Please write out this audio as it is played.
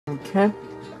Okay.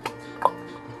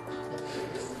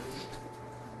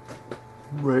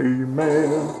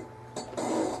 Rayman.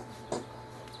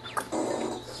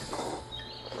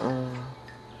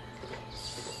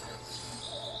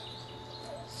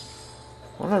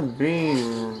 Wanna be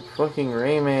fucking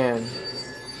Rayman.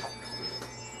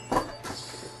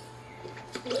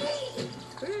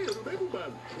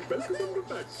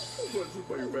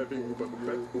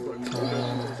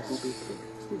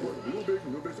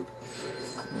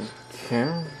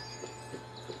 Okay.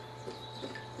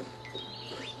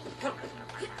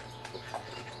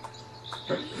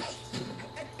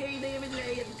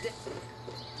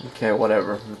 Okay,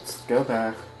 whatever. Let's go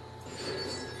back.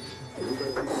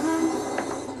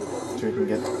 So we can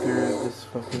get through this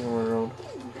fucking world.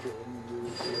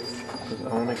 Because I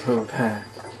wanna go back.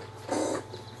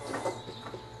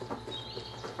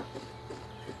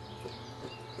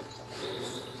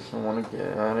 I want to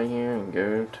get out of here and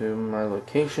go to my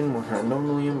location where I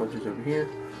normally am, which is over here.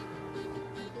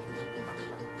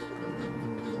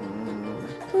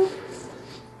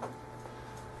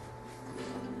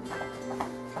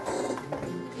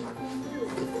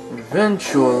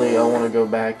 Eventually, I want to go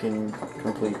back and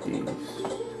complete these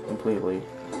completely.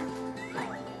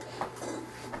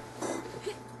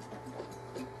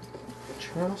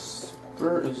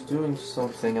 Jasper is doing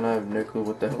something, and I have no clue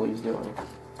what the hell he's doing.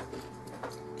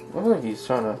 Looks like he's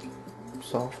trying to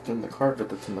soften the carpet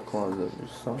that's in the closet.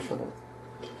 Just soften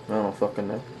it. I don't fucking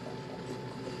know.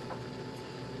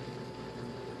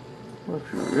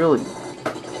 Looks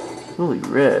really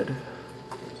red.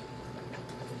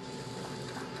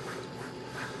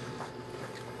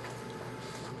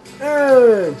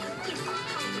 Hey!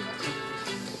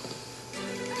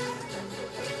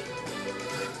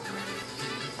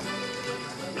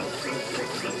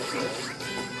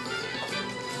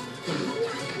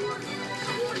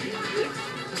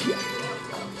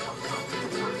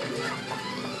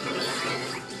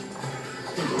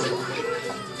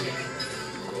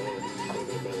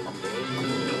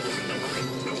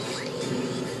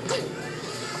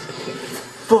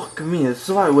 Fuck me, this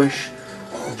is why I wish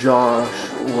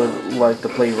Josh would like to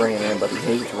play Rayman, but he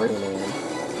hates Rayman.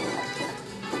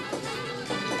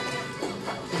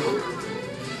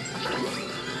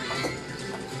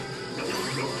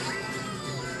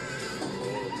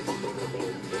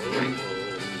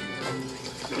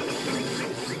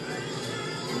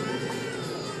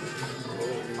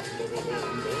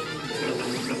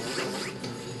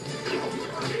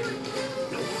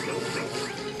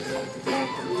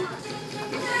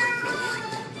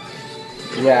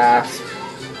 Yes.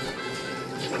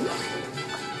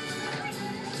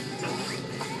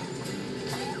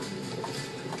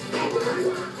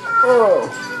 Oh,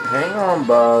 hang on,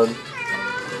 bud.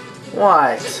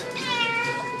 What?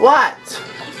 What?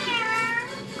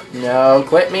 No,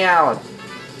 quit meowing.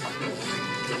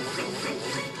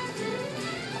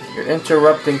 You're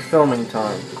interrupting filming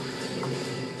time.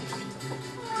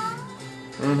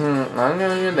 I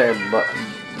know you're there,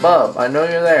 Bub. I know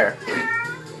you're there.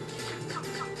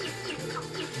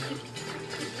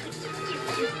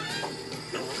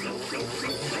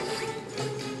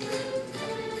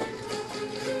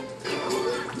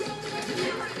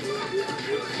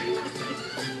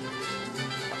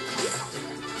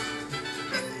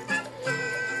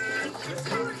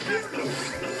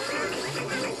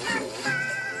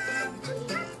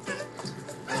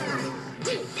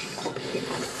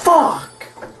 Fuck!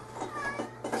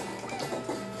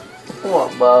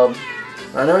 What, bub?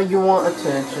 I know you want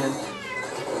attention.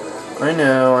 I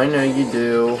know you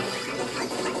do.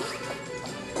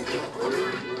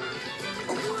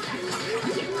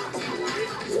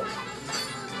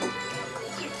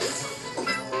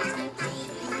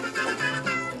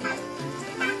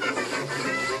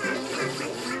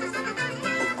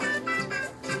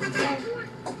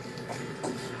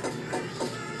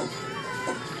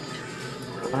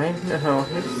 I know,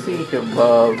 I see you,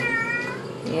 bub.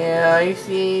 Yeah, I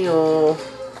see you.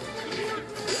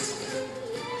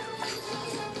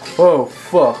 Oh,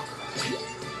 fuck.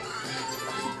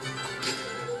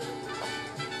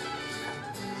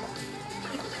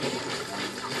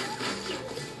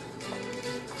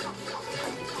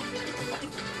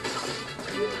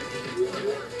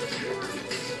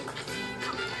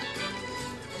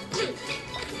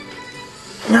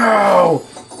 No!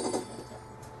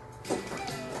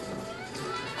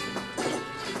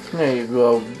 There you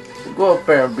go. Go up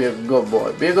there and be a good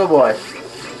boy. Be a good boy.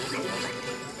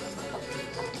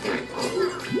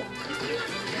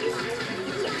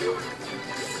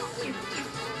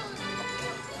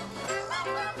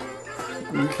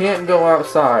 You can't go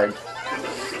outside.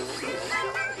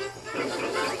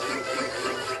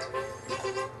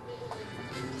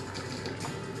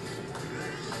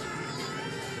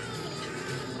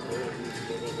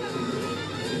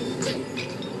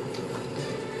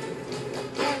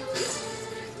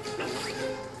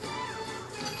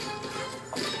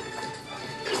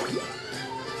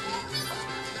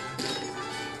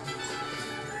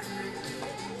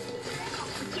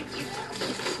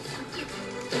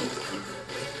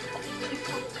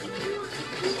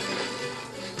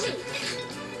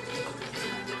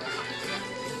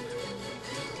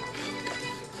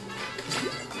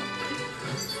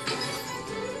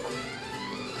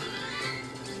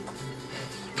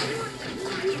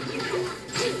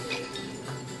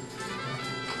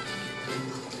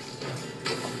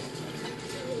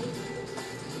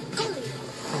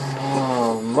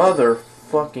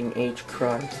 Motherfucking H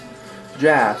Christ.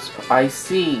 Jasp, I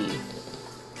see.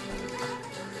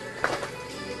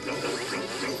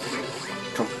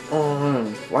 Come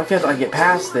on. Why can't I get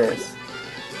past this?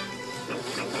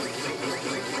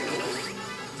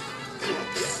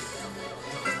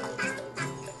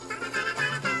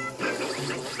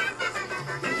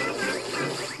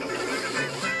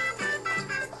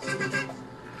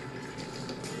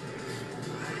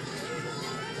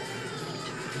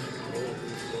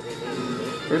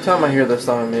 Every time I hear this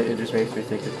song, it just makes me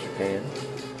think of Japan.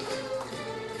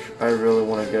 I really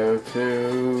want to go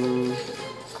to...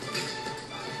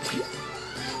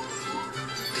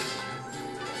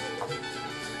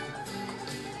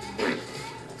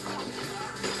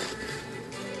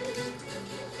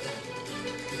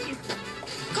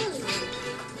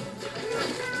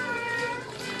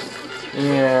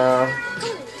 Yeah.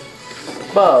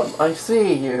 Bub, I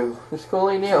see you. There's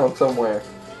Coley Neal somewhere.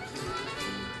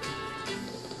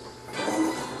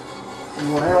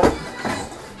 You want help?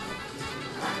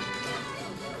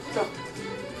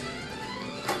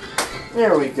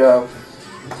 There we go.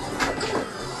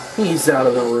 He's out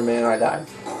of the room and I died.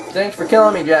 Thanks for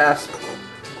killing me, Jasp.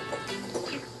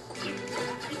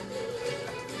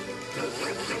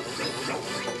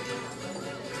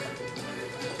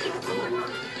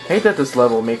 Hate that this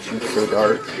level makes you so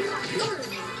dark.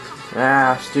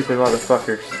 Ah, stupid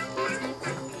motherfuckers.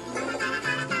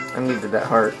 I needed that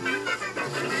heart.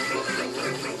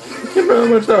 Think about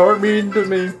how much that heart means to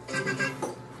me.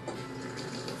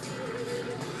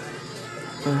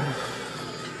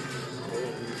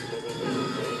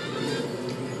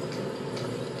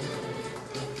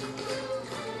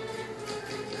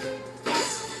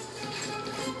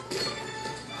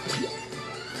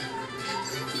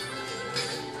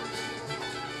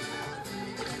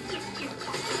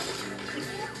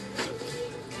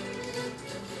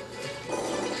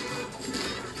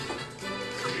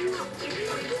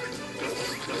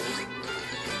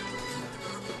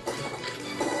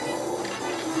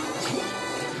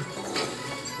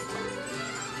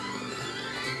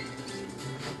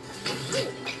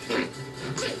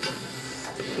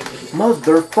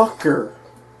 Motherfucker!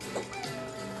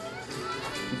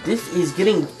 This is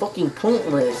getting fucking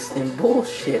pointless and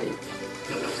bullshitty.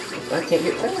 I can't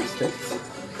get past it.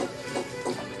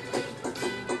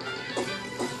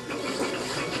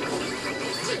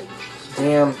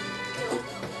 Damn.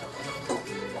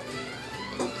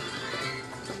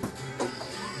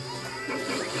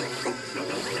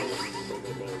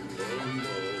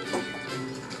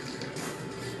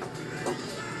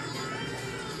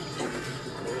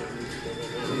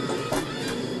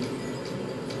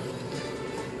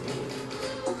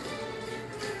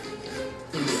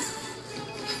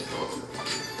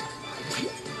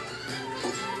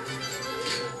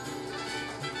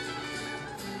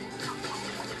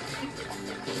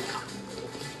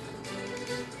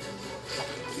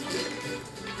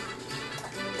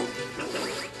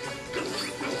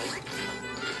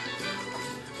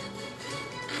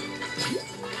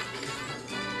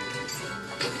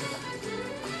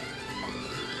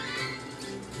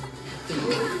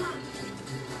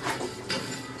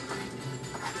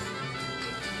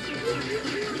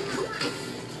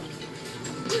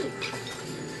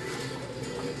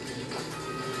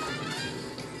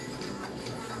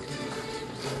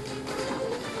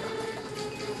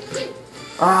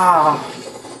 Ah,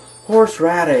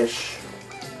 horseradish.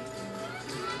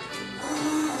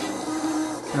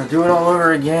 I'll do it all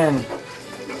over again.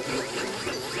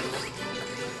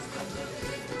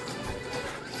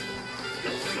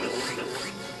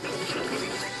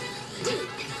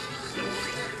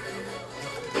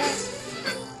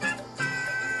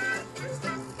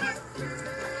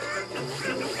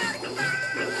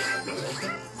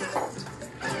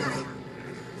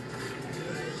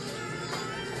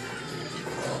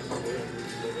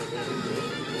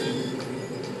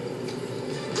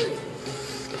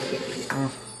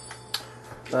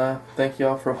 Thank you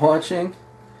all for watching,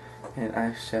 and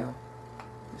I shall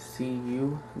see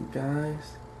you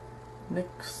guys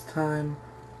next time.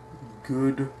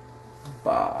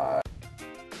 Goodbye.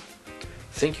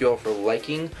 Thank you all for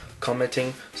liking,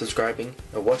 commenting, subscribing,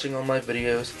 and watching all my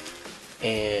videos.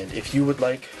 And if you would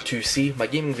like to see my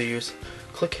gaming videos,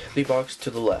 click the box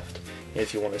to the left.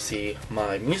 If you want to see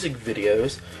my music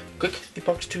videos, click the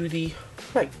box to the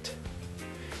right.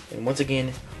 And once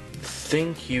again,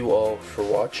 thank you all for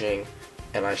watching,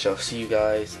 and I shall see you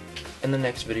guys in the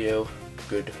next video.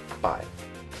 Goodbye.